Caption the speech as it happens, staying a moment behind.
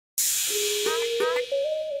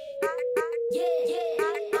Hello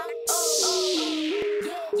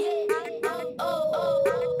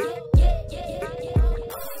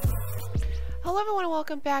everyone and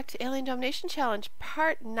welcome back to Alien Domination Challenge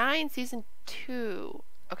Part 9 Season 2.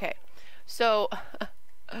 Okay, so,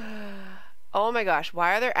 oh my gosh,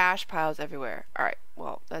 why are there ash piles everywhere? Alright,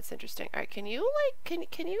 well, that's interesting. Alright, can you, can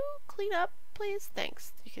you clean up, please?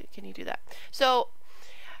 Thanks. Can you do that? So,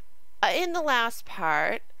 in the last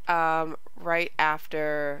part, right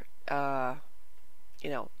after, you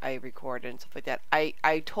know, I recorded and stuff like that,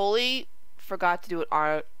 I totally forgot to do it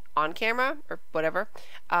on camera, or whatever,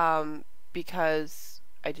 because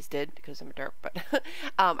I just did, because I'm a derp, but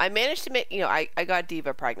I managed to make, you know, I got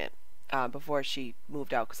Diva pregnant before she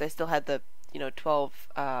moved out, because I still had the, you know, 12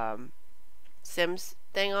 Sims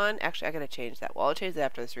thing on. Actually, I gotta change that. Well, I'll change that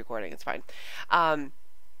after this recording, it's fine.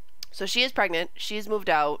 So she is pregnant, she's moved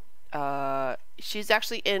out, she's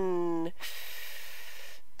actually in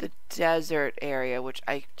the desert area, which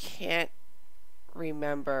I can't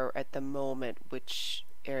remember at the moment which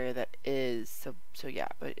area that is, so yeah,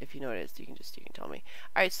 but if you know what it is, you can tell me.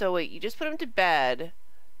 Alright, so wait, you just put him to bed.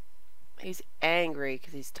 He's angry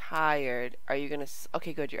because he's tired. Are you gonna,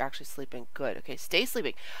 okay, good, you're actually sleeping, good. Okay, stay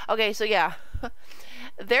sleeping. Okay, so yeah,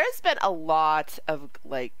 there's been a lot of,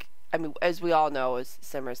 like, I mean, as we all know as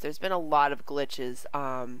Simmers, there's been a lot of glitches.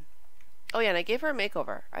 Oh yeah, and I gave her a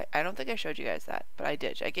makeover. I don't think I showed you guys that, but I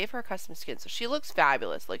did. I gave her a custom skin, so she looks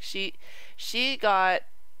fabulous. Like, she got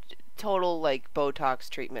total, like, Botox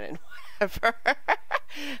treatment and whatever.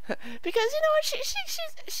 Because, you know what,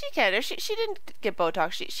 she can. Or she didn't get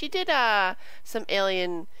Botox. She did some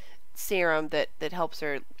alien serum that helps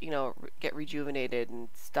her, you know, get rejuvenated and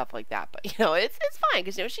stuff like that. But, you know, it's fine,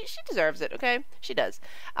 because, you know, she deserves it, okay? She does.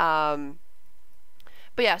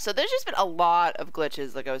 But yeah, so there's just been a lot of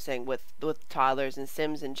glitches, like I was saying, with toddlers and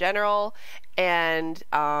Sims in general, and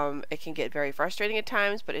it can get very frustrating at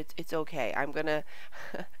times, but it's okay. I'm gonna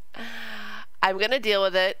deal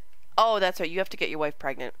with it. Oh, that's right. You have to get your wife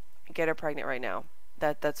pregnant. Get her pregnant right now.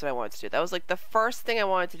 That's what I wanted to do. That was like the first thing I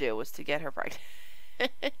wanted to do, was to get her pregnant.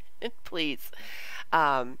 Please,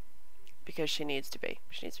 because she needs to be.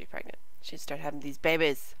 She needs to be pregnant. She needs to start having these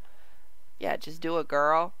babies. Yeah, just do it,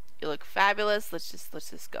 girl. You look fabulous. Let's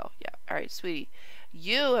just go. Yeah. All right, sweetie.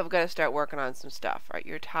 You have got to start working on some stuff. Right?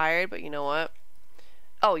 You're tired, but you know what?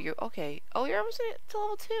 Oh, you're okay. Oh, you're almost to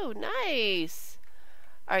level 2. Nice.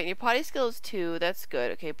 All right, your potty skill is 2. That's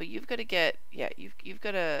good. Okay, but you've got to get, yeah, you've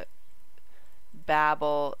got to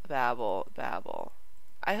babble.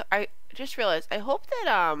 I just realized. I hope that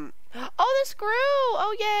oh, this grew.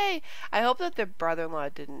 Oh, yay. I hope that the brother-in-law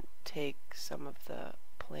didn't take some of the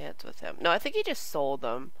plants with him. No, I think he just sold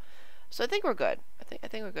them. So I think we're good. I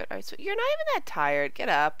think we're good. All right, so you're not even that tired. Get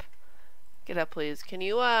up. Get up, please. Can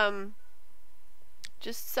you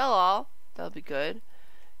just sell all? That'll be good.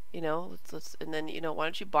 You know, let's and then, you know, why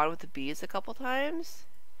don't you bond with the bees a couple times?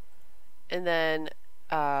 And then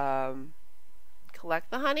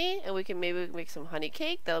collect the honey, and we can maybe make some honey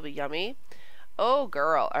cake. That'll be yummy. Oh,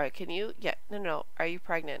 girl. All right, can you? Yeah, no. Are you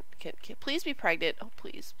pregnant? Can please be pregnant? Oh,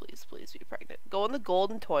 please be pregnant. Go in the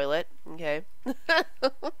golden toilet, okay?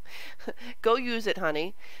 Go use it,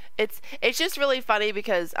 honey. It's just really funny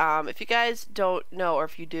because if you guys don't know, or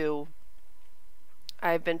if you do,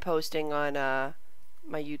 I've been posting on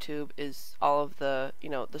my YouTube is all of the, you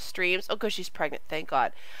know, the streams. Oh, because she's pregnant, thank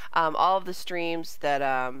God. All of the streams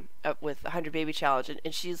that with 100 Baby Challenge,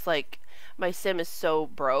 and she's like, my sim is so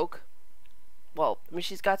broke. Well, I mean,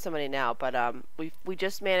 she's got some money now, but we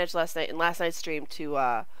just managed last night's stream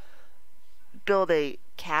to build a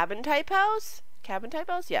cabin type house,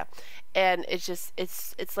 yeah. And it's just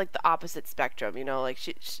it's like the opposite spectrum, you know. Like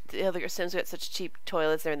the other Sims got such cheap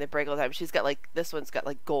toilets there and they break all the time. She's got like, this one's got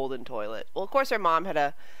like golden toilet. Well, of course her mom had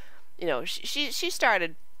a, you know, she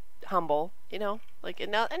started humble, you know, like, and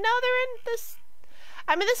now they're in this.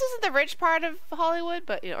 I mean, this isn't the rich part of Hollywood,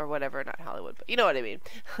 but, you know, or whatever, not Hollywood, but you know what I mean.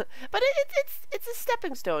 But it's a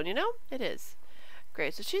stepping stone, you know? It is.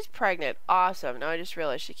 Great. So she's pregnant. Awesome. Now I just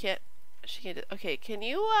realized she can't do, okay, can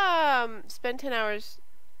you spend 10 hours?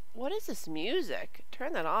 What is this music?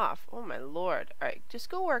 Turn that off. Oh my lord. All right, just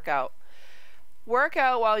go work out. Work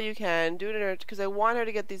out while you can. Do it because I want her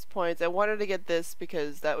to get these points. I want her to get this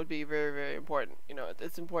because that would be very, very important. You know,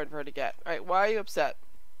 it's important for her to get. All right, why are you upset?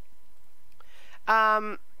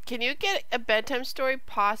 Can you get a bedtime story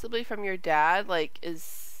possibly from your dad? Like,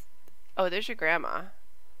 oh, there's your grandma.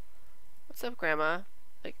 What's up, grandma?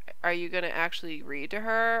 Like, are you gonna actually read to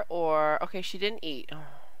her, or, okay, she didn't eat. Oh.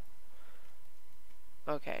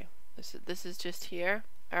 Okay, this is just here.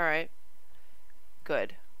 All right,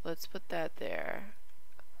 good. Let's put that there.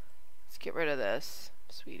 Let's get rid of this,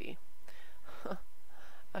 sweetie.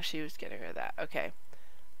 Oh, she was getting her that. Okay.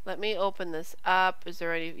 Let me open this up. Is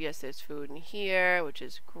there any... Yes, there's food in here, which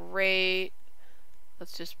is great.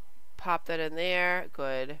 Let's just pop that in there.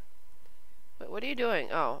 Good. What are you doing?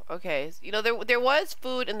 Oh, okay. You know, there was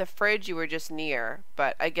food in the fridge you were just near,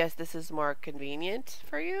 but I guess this is more convenient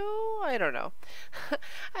for you? I don't know.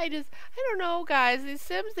 I don't know, guys. These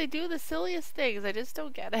Sims, they do the silliest things. I just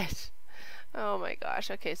don't get it. Oh my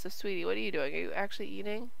gosh. Okay, so sweetie, what are you doing? Are you actually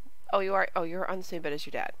eating? Oh, you are. Oh, you're on the same bed as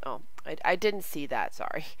your dad. Oh, I didn't see that.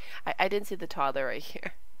 Sorry. I didn't see the toddler right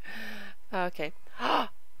here. Okay.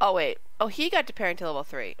 Oh, wait. Oh, he got to parenting level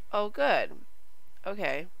 3. Oh, good.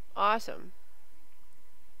 Okay. Awesome.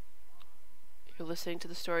 You're listening to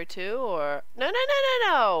the story too, or... No, no, no, no,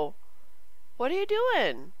 no! What are you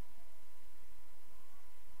doing?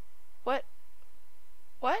 What?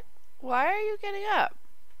 What? Why are you getting up?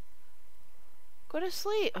 Go to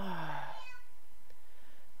sleep.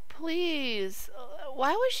 Please.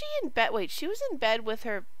 Why was she in bed? Wait, she was in bed with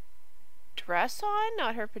her dress on,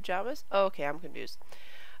 not her pajamas? Oh, okay, I'm confused.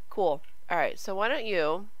 Cool. Alright, so why don't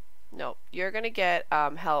you... No, you're gonna get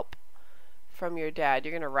help from your dad.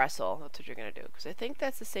 You're gonna wrestle. That's what you're gonna do. Because I think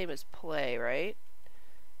that's the same as play, right?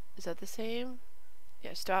 Is that the same?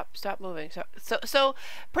 Yeah, stop moving. So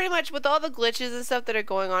pretty much with all the glitches and stuff that are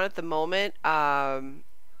going on at the moment,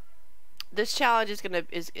 this challenge is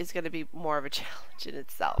gonna be more of a challenge in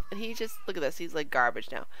itself. And he just, look at this, he's like garbage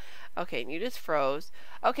now. Okay, and you just froze.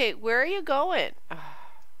 Okay, where are you going? Oh,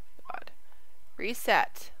 God.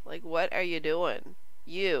 Reset. Like, what are you doing?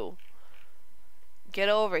 You. Get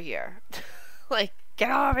over here. Like, get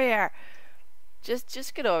over here.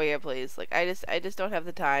 Just get over here, please. Like, I just don't have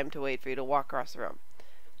the time to wait for you to walk across the room.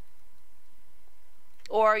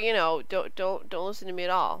 Or, you know, don't listen to me at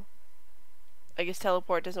all. I guess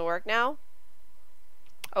teleport doesn't work now?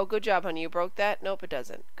 Oh, good job, honey. You broke that? Nope, it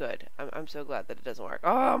doesn't. Good. I'm so glad that it doesn't work.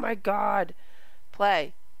 Oh, my God.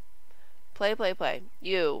 Play. Play, play, play.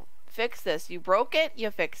 You. Fix this. You broke it, you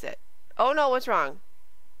fix it. Oh, no, what's wrong?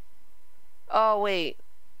 Oh, wait.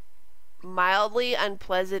 Mildly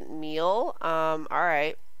unpleasant meal?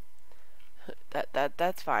 Alright.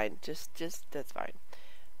 That's fine. Just, that's fine.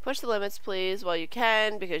 Push the limits, please, while you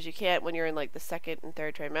can, because you can't when you're in, like, the 2nd and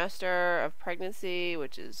 3rd trimester of pregnancy,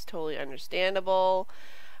 which is totally understandable.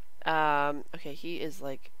 Okay, he is,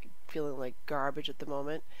 like, feeling like garbage at the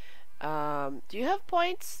moment. Do you have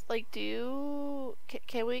points? Like,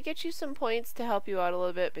 can we get you some points to help you out a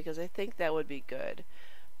little bit? Because I think that would be good.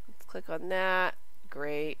 Let's click on that.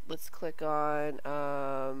 Great. Let's click on,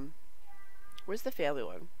 where's the family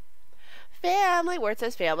one? Family! Where it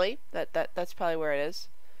says family. That's probably where it is.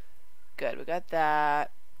 Good, we got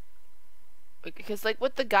that. Because, like,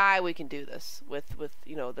 with the guy, we can do this. With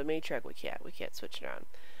you know, the matriarch, we can't switch it around.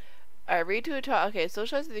 Alright, read to a child. Okay,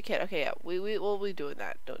 socialize with the kid. Okay, yeah, we'll be doing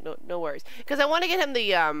that. No worries. Because I want to get him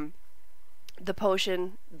the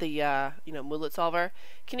potion, the, you know, moodlet solver.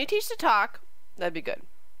 Can you teach to talk? That'd be good.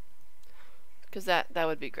 Because that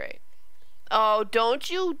would be great. Oh, don't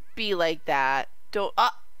you be like that. Don't...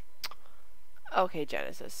 Okay,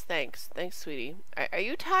 Genesis. Thanks, sweetie. Are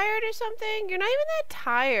you tired or something? You're not even that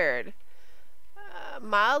tired.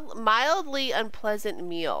 Mildly unpleasant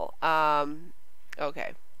meal.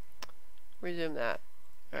 Okay. Resume that.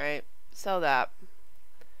 Alright. Sell that.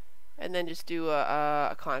 And then just do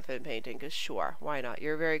a confident painting, because sure, why not?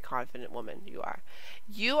 You're a very confident woman. You are.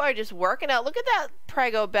 You are just working out. Look at that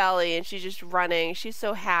prego belly, and she's just running. She's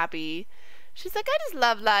so happy. She's like, I just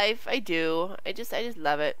love life. I do. I just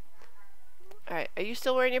love it. Alright, are you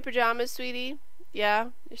still wearing your pajamas, sweetie? Yeah?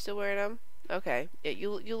 You're still wearing them? Okay. Yeah,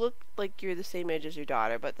 you look like you're the same age as your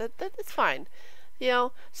daughter, but that's fine. You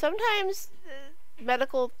know, sometimes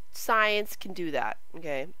medical science can do that,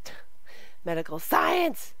 okay? Medical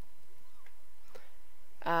science!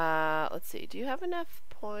 Let's see. Do you have enough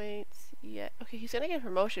points yet? Okay, he's gonna get a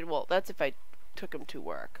promotion. Well, that's if I took him to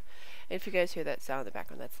work. And if you guys hear that sound in the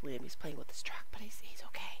background, that's Liam. He's playing with his truck, but he's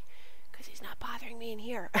okay. Because he's not bothering me in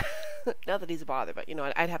here. Not that he's a bother, but, you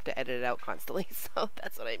know, I'd have to edit it out constantly, so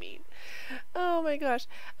that's what I mean. Oh, my gosh.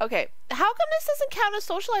 Okay, how come this doesn't count as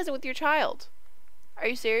socializing with your child? Are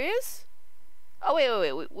you serious? Oh,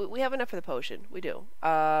 wait. We have enough for the potion. We do.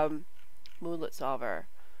 Moodlet solver.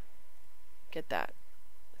 Get that.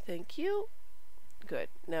 Thank you. Good.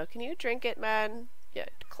 Now, can you drink it, man? Yeah,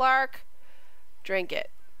 Clark, drink it.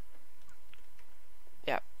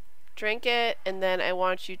 Yep. Drink it, and then I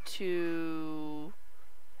want you to...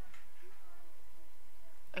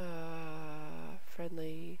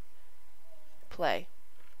 friendly... play.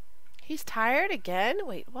 He's tired again?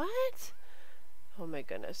 Wait, what? Oh my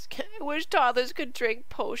goodness. I wish toddlers could drink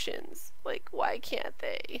potions. Like, why can't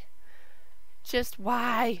they? Just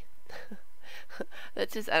why?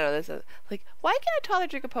 That's just, I don't know, that's like, why can't a toddler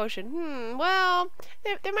drink a potion? Well,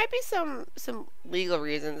 there might be some legal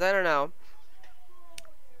reasons, I don't know.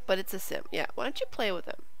 But it's a sim. Yeah, why don't you play with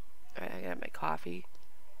him? Alright, I got my coffee.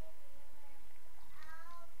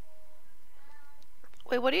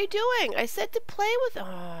 Wait, what are you doing? I said to play with...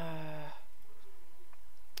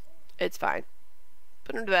 It's fine.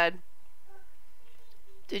 Put him to bed.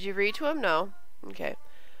 Did you read to him? No. Okay.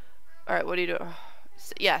 Alright, what are you doing?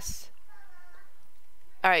 Yes.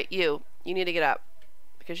 Alright, you need to get up.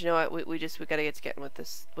 Because you know what? We gotta get to getting with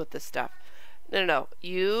this stuff. No.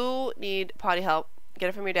 You need potty help. Get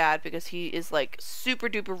it from your dad because he is like super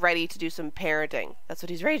duper ready to do some parenting. That's what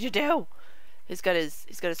he's ready to do. He's got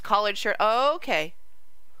his collared shirt. Oh, okay.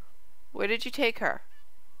 Where did you take her?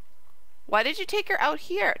 Why did you take her out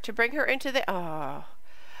here to bring her into the... Oh.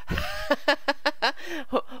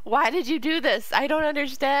 Why did you do this? I don't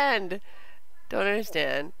understand. Don't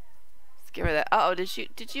understand. Let's give her that. Uh oh, did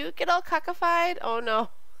you get all cuckified? Oh no.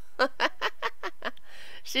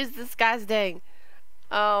 She's disgusting.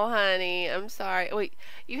 Oh honey, I'm sorry. Wait,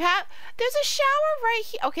 there's a shower right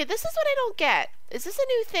here. Okay, this is what I don't get. Is this a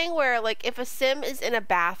new thing where like if a sim is in a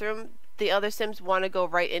bathroom, the other sims want to go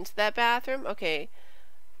right into that bathroom? Okay.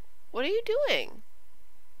 What are you doing?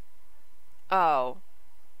 Oh.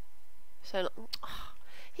 So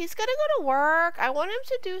he's gonna go to work. I want him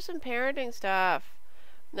to do some parenting stuff.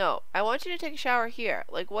 No, I want you to take a shower here.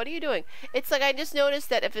 Like, what are you doing? It's like I just noticed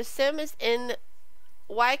that if a sim is in...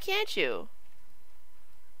 Why can't you?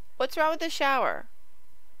 What's wrong with the shower?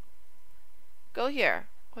 Go here.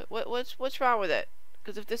 What's wrong with it?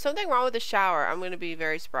 Because if there's something wrong with the shower, I'm going to be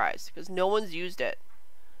very surprised. Because no one's used it.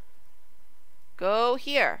 Go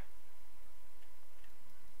here.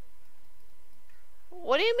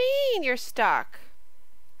 What do you mean you're stuck?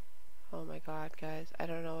 Oh my god, guys. I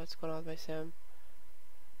don't know what's going on with my sim.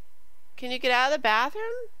 Can you get out of the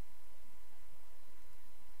bathroom?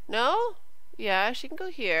 No? Yeah, she can go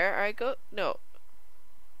here. Alright, go. No.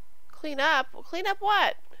 Clean up? Clean up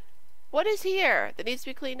what? What is here that needs to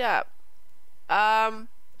be cleaned up?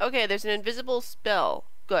 Okay, there's an invisible spill.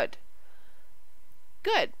 Good.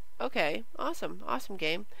 Good. Okay. Awesome. Awesome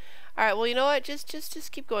game. Alright, well, you know what?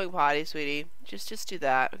 Just keep going potty, sweetie. Just do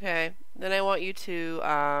that, okay? Then I want you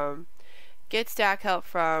to, get stack help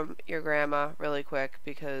from your grandma really quick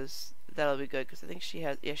because that'll be good because I think she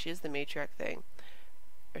has, yeah, she has the matriarch thing.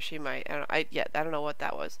 Or she might. I don't know what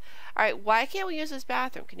that was. Alright, why can't we use this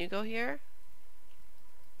bathroom? Can you go here?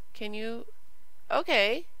 Can you?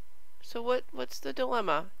 Okay. So what's the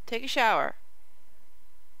dilemma? Take a shower.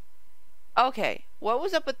 Okay. What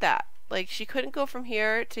was up with that? Like, she couldn't go from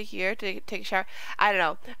here to take a shower? I don't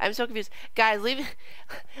know. I'm so confused. Guys, leave in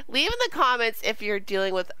the comments if you're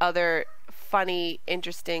dealing with other funny,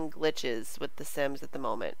 interesting glitches with The Sims at the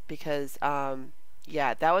moment. Because,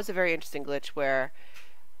 yeah, that was a very interesting glitch where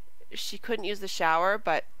she couldn't use the shower,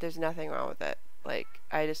 but there's nothing wrong with it. Like,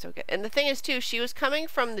 I just don't get it. And the thing is, too, she was coming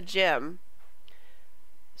from the gym,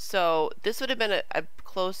 so this would have been a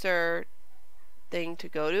closer thing to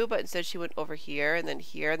go to, but instead she went over here, and then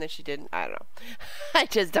she didn't. I don't know. I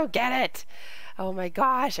just don't get it. Oh my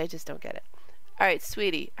gosh, I just don't get it. Alright,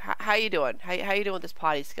 sweetie, how you doing? How you doing with this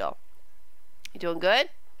potty skill? You doing good?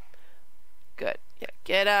 Good. Yeah,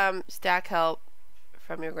 get, stack help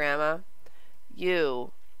from your grandma.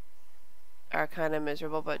 You are kind of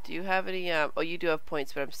miserable, but do you have any, oh, you do have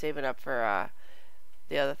points, but I'm saving up for,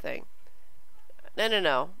 the other thing.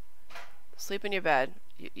 No. Sleep in your bed.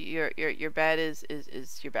 Your bed is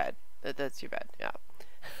your bed. That's your bed,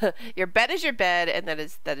 yeah. Your bed is your bed, and that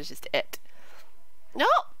is just it. No!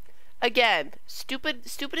 Again,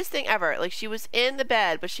 stupidest thing ever. Like, she was in the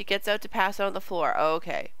bed, but she gets out to pass out on the floor.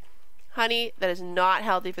 Okay. Honey, that is not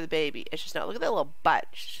healthy for the baby. It's just not. Look at that little butt.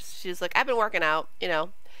 She's like, I've been working out, you know.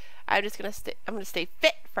 I'm gonna stay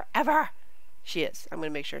fit forever. She is. I'm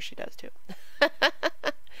gonna make sure she does too.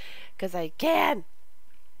 Cause I can.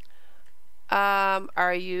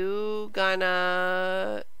 Are you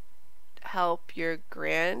gonna help your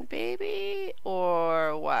grandbaby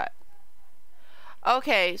or what?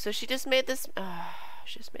 Okay, so she just made this.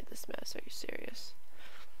 She just made this mess. Are you serious?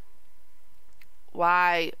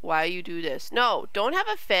 Why you do this? No, don't have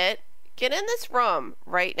a fit. Get in this room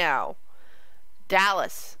right now,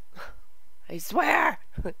 Dallas. I swear.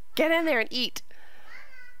 Get in there and eat.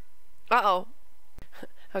 Uh-oh.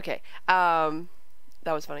 Okay. That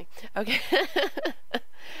was funny. Okay.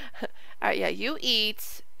 Alright, yeah, you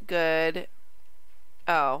eat. Good.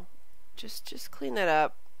 Oh. Just clean that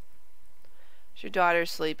up. Your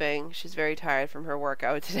daughter's sleeping. She's very tired from her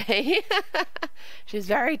workout today. She's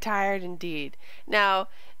very tired indeed. Now,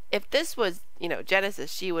 if this was, you know,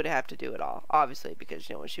 Genesis, she would have to do it all, obviously, because,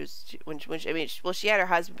 you know, when she was, I mean, well, she had her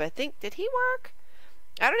husband, but I think, did he work?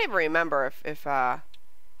 I don't even remember if what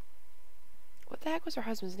the heck was her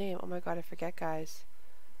husband's name? Oh my god, I forget, guys.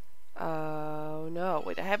 Oh no,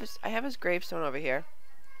 wait, I have his gravestone over here.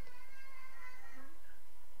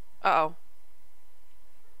 Uh-oh.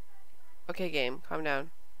 Okay, game, calm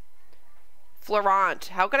down. Florent.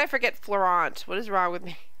 How could I forget Florent? What is wrong with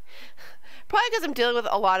me? Probably because I'm dealing with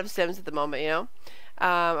a lot of Sims at the moment, you know?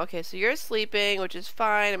 Okay, so you're sleeping, which is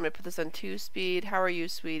fine. I'm going to put this on 2-speed. How are you,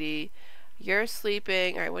 sweetie? You're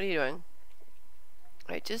sleeping. Alright, what are you doing?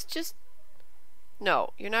 Alright, just...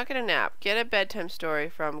 No, you're not going to nap. Get a bedtime story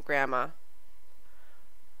from Grandma.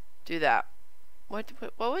 Do that. What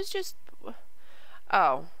was just...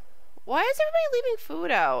 Oh. Why is everybody leaving food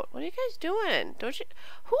out? What are you guys doing? Don't you...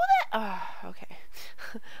 Who that... Oh, okay.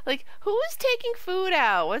 Like, who is taking food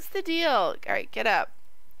out? What's the deal? Alright, get up.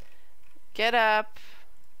 Get up.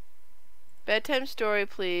 Bedtime story,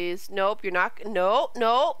 please. Nope, you're not... No,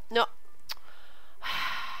 no, no.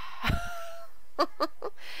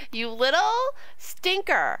 You little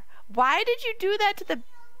stinker. Why did you do that to the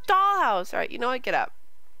dollhouse? Alright, you know what? Get up.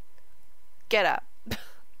 Get up.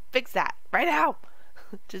 Fix that. Right now.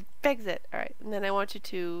 Just fix it. Alright, and then I want you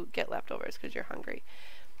to get leftovers because you're hungry.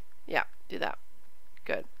 Yeah, do that.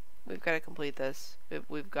 Good. We've got to complete this.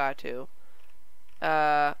 We've got to.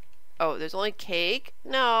 Oh, there's only cake?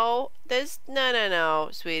 No. No,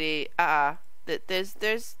 sweetie.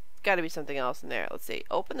 There's got to be something else in there. Let's see.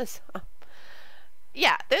 Open this up.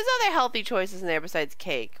 Yeah, there's other healthy choices in there besides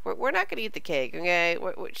cake. We're not going to eat the cake, okay?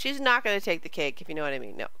 She's not going to take the cake, if you know what I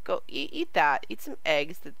mean. No, go eat that. Eat some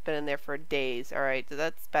eggs that's been in there for days, alright? So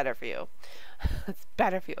that's better for you. That's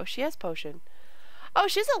better for you. Oh, she has potion. Oh,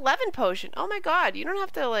 she has 11 potion. Oh my god, you don't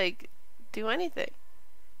have to, like, do anything.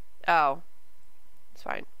 Oh. It's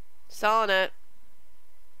fine. Selling it.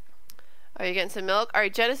 Are you getting some milk?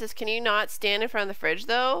 Alright, Genesis, can you not stand in front of the fridge,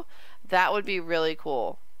 though? That would be really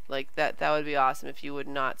cool. Like, that would be awesome if you would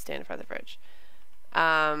not stand in front of the fridge.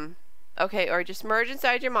 Okay, or just merge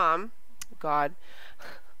inside your mom. God.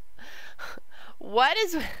 What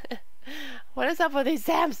is up with these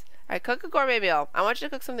Sims? Alright, cook a gourmet meal. I want you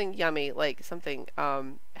to cook something yummy, like something,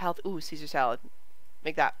 health. Ooh, Caesar salad.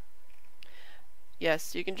 Make that.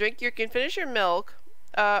 Yes, you can finish your milk,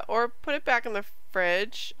 or put it back in the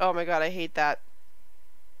fridge. Oh my god, I hate that.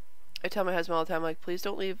 I tell my husband all the time, like, please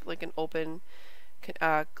don't leave, like, an open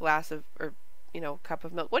glass of, or, you know, cup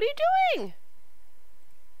of milk. What are you doing?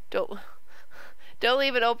 Don't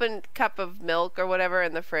leave an open cup of milk or whatever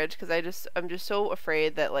in the fridge, because I'm just so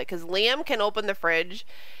afraid that, like, because Liam can open the fridge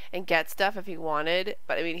and get stuff if he wanted,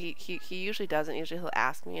 but I mean he usually doesn't. Usually he'll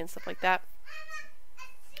ask me and stuff like that.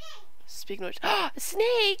 Speaking of which, a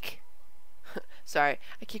snake. Sorry,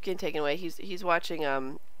 I keep getting taken away. He's watching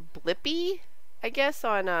Blippi, I guess,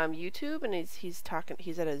 on YouTube, and he's talking.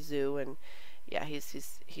 He's at a zoo, and yeah,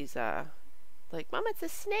 he's like, Mom, it's a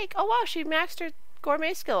snake. Oh wow, she maxed her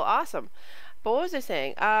gourmet skill. Awesome. But what was I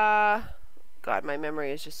saying? God, my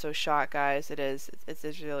memory is just so shot, guys. It is. It's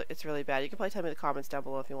really bad. You can probably tell me in the comments down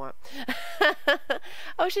below if you want.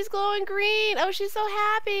 Oh, she's glowing green. Oh, she's so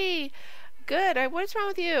happy. Good. All right, what's wrong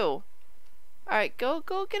with you? All right, go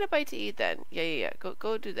get a bite to eat then. Yeah.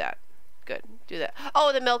 Go do that. Good. Do that.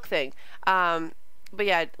 Oh, the milk thing. But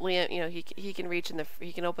yeah, Liam, you know, he can reach in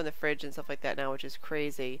he can open the fridge and stuff like that now, which is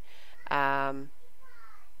crazy. And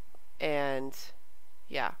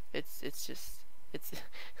yeah, it's just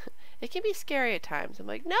it can be scary at times. I'm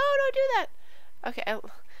like, no, don't do that. Okay,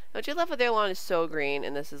 don't you love how their lawn is so green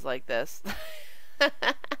and this is like this? It's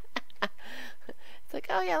like,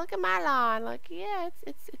 oh yeah, look at my lawn. Like, yeah,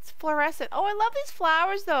 it's fluorescent. Oh, I love these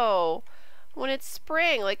flowers though. When it's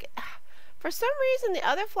spring, like, for some reason the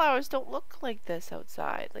other flowers don't look like this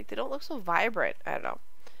outside. Like, they don't look so vibrant. I don't know.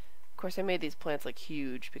 Of course, I made these plants like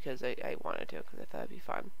huge because I wanted to, because I thought it'd be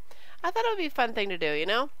fun. I thought it would be a fun thing to do, you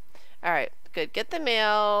know? Alright, good. Get the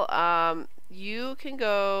mail. You can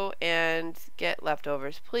go and get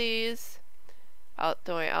leftovers, please. Don't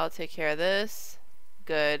worry, I'll take care of this.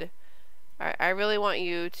 Good. Alright, I really want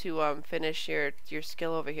you to finish your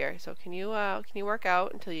skill over here. So can you work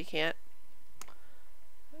out until you can't?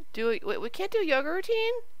 We can't do a yoga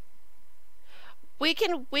routine? We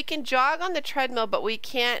can jog on the treadmill, but we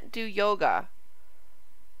can't do yoga.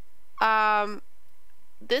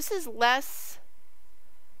 This is less...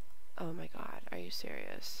 Oh my god, are you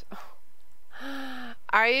serious?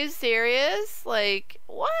 Are you serious? Like,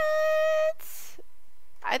 what?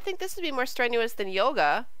 I think this would be more strenuous than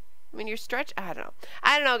yoga. I mean, you're stretch. I don't know.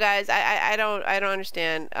 I don't know, guys. I don't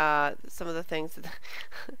understand some of the things,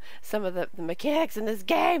 some of the mechanics in this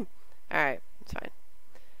game. All right, it's fine.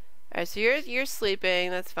 All right, so you're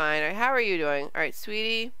sleeping. That's fine. All right, how are you doing? All right,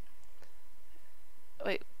 sweetie.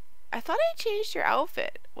 Wait, I thought I changed your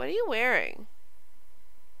outfit. What are you wearing?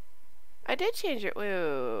 I did change it.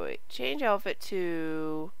 Wait. Change outfit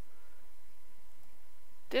to.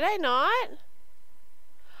 Did I not?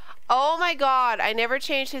 Oh my god, I never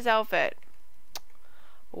changed his outfit.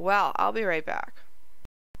 Well, I'll be right back.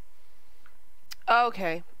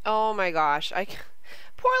 Okay. Oh my gosh.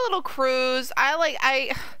 Poor little Cruz. I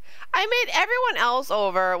made everyone else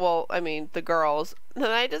over. Well, I mean, the girls. And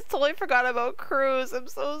I just totally forgot about Cruz. I'm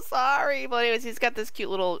so sorry. But anyways, he's got this cute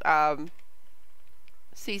little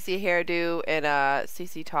CC hairdo and a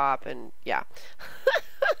CC top and yeah.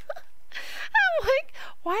 I'm like,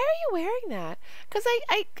 why are you wearing that? Cause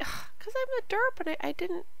I'm a derp and I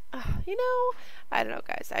didn't, you know, I don't know,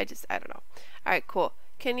 guys. I don't know. All right, cool.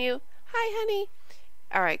 Can you? Hi, honey.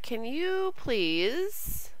 All right, can you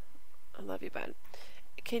please? I love you, bud.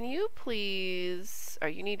 Can you please? Or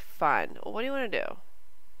you need fun. Well, what do you want to do?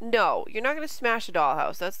 No, you're not gonna smash a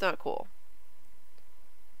dollhouse. That's not cool.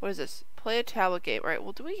 What is this? Play a tablet game. All right.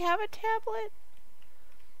 Well, do we have a tablet?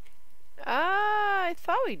 I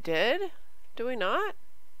thought we did. Do we not?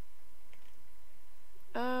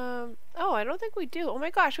 Oh, I don't think we do. Oh my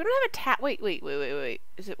gosh, we don't have a tab. Wait.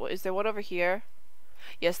 Is there one over here?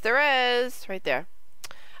 Yes, there is. Right there.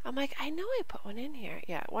 I'm like, I know I put one in here.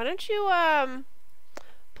 Yeah. Why don't you,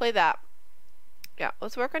 play that? Yeah,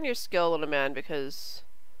 let's work on your skill, little man, because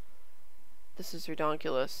this is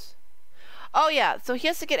redonkulous. Oh, yeah, so he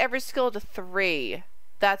has to get every skill to 3.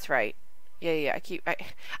 That's right. Yeah.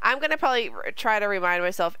 I'm gonna probably try to remind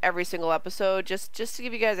myself every single episode, just to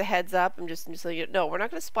give you guys a heads up. I'm just letting you know, we're not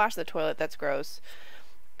gonna splash in the toilet. That's gross.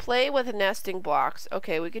 Play with nesting blocks.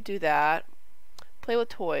 Okay, we could do that. Play with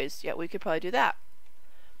toys. Yeah, we could probably do that.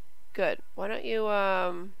 Good. Why don't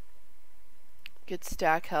you get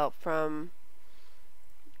stack help from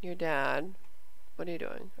your dad? What are you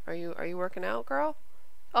doing? Are you working out, girl?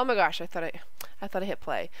 Oh my gosh, I thought I hit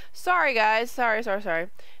play. Sorry guys, sorry.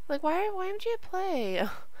 Like why haven't you hit play?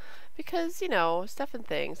 Because, you know, stuff and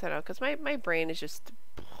things. I don't know, because my brain is just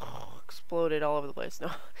exploded all over the place.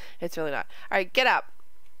 No, it's really not. Alright, get up.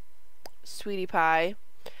 Sweetie pie.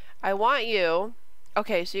 I want you.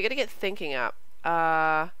 Okay, so you gotta get thinking up.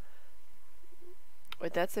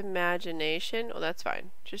 Wait, that's imagination? Oh, that's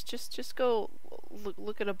fine. Just go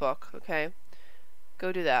look at a book, okay?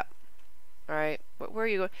 Go do that. Alright, where are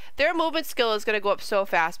you going? Their movement skill is going to go up so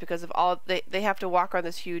fast because of all they have to walk around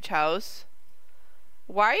this huge house.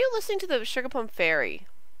 Why are you listening to the Sugar Plum Fairy?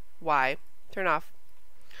 Why? Turn off.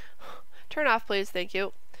 Turn off, please. Thank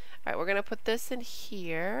you. Alright, we're going to put this in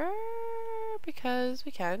here because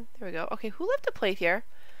we can. There we go. Okay, who left a plate here?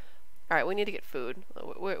 Alright, we need to get food.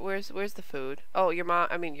 Where's the food? Oh, your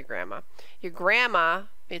grandma. Your grandma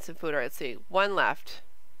made some food. Alright, let's see. 1 left.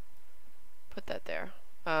 Put that there.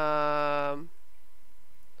 Oh,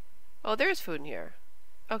 there's food in here.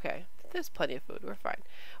 Okay, there's plenty of food. We're fine.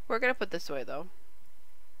 We're gonna put this away though.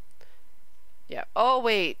 Yeah. Oh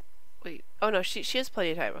wait. Oh no, she has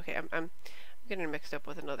plenty of time. Okay, I'm getting mixed up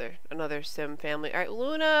with another Sim family. All right,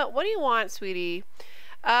 Luna, what do you want, sweetie?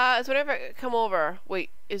 Is whenever I come over.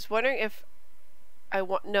 Wait, is wondering if I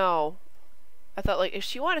want. No, I thought like if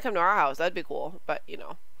she wanted to come to our house, that'd be cool. But you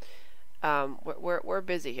know. We're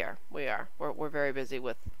busy here. We are. We're very busy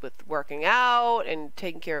with working out and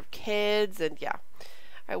taking care of kids and yeah.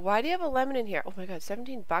 Alright, why do you have a lemon in here? Oh my god,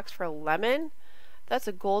 $17 for a lemon? That's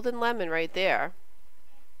a golden lemon right there.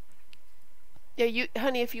 Yeah,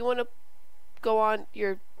 honey, if you want to go on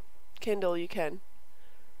your Kindle, you can.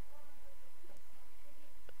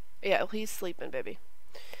 Yeah, he's sleeping, baby.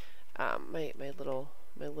 My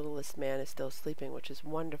littlest man is still sleeping, which is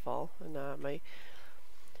wonderful. And my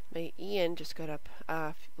Ian just got up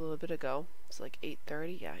a little bit ago. It's like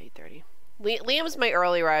 8:30. Yeah, 8:30. Liam's my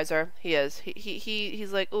early riser. He is.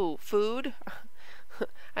 He's like, ooh, food.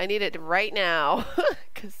 I need it right now,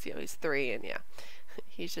 because you know he's 3 and yeah,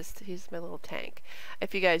 he's my little tank.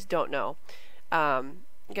 If you guys don't know,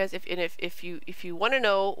 guys, if you want to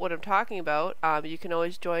know what I'm talking about, you can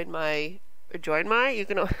always you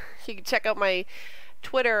can check out my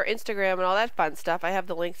Twitter, Instagram, and all that fun stuff. I have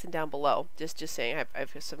the links down below. Just saying, I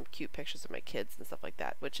have some cute pictures of my kids and stuff like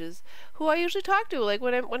that, which is who I usually talk to, like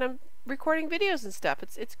when I'm recording videos and stuff.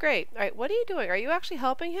 It's great. All right, what are you doing? Are you actually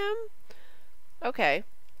helping him? Okay.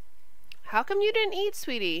 How come you didn't eat,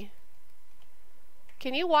 sweetie?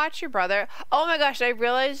 Can you watch your brother? Oh my gosh, I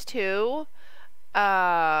realized too.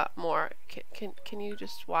 More. Can you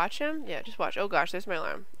just watch him? Yeah, just watch. Oh gosh, there's my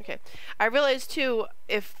alarm. Okay. I realized too,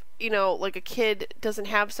 if you know, like a kid doesn't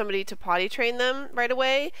have somebody to potty train them right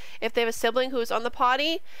away, if they have a sibling who's on the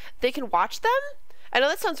potty, they can watch them. I know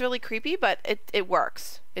that sounds really creepy, but it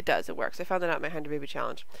works. It does. It works. I found that out in my 100 Baby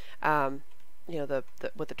Challenge. You know, the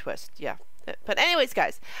with the twist. Yeah. But anyways,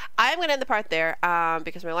 guys, I'm gonna end the part there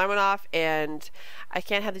because my alarm went off, and I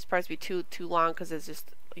can't have these parts be too long because it's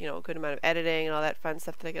just, you know, a good amount of editing and all that fun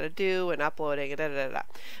stuff that I gotta do and uploading and da da da da.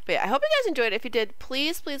 But yeah, I hope you guys enjoyed it. If you did,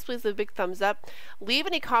 please leave a big thumbs up. Leave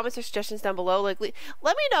any comments or suggestions down below. Like,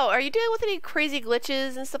 let me know. Are you dealing with any crazy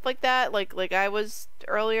glitches and stuff like that? Like I was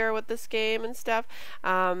earlier with this game and stuff.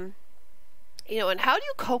 You know, and how do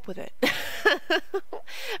you cope with it?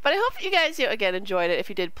 But I hope you guys, you know, again, enjoyed it. If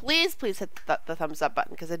you did, please hit the thumbs up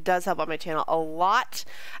button because it does help out my channel a lot.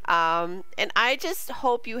 And I just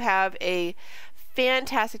hope you have a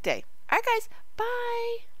fantastic day. All right, guys.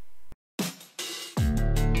 Bye.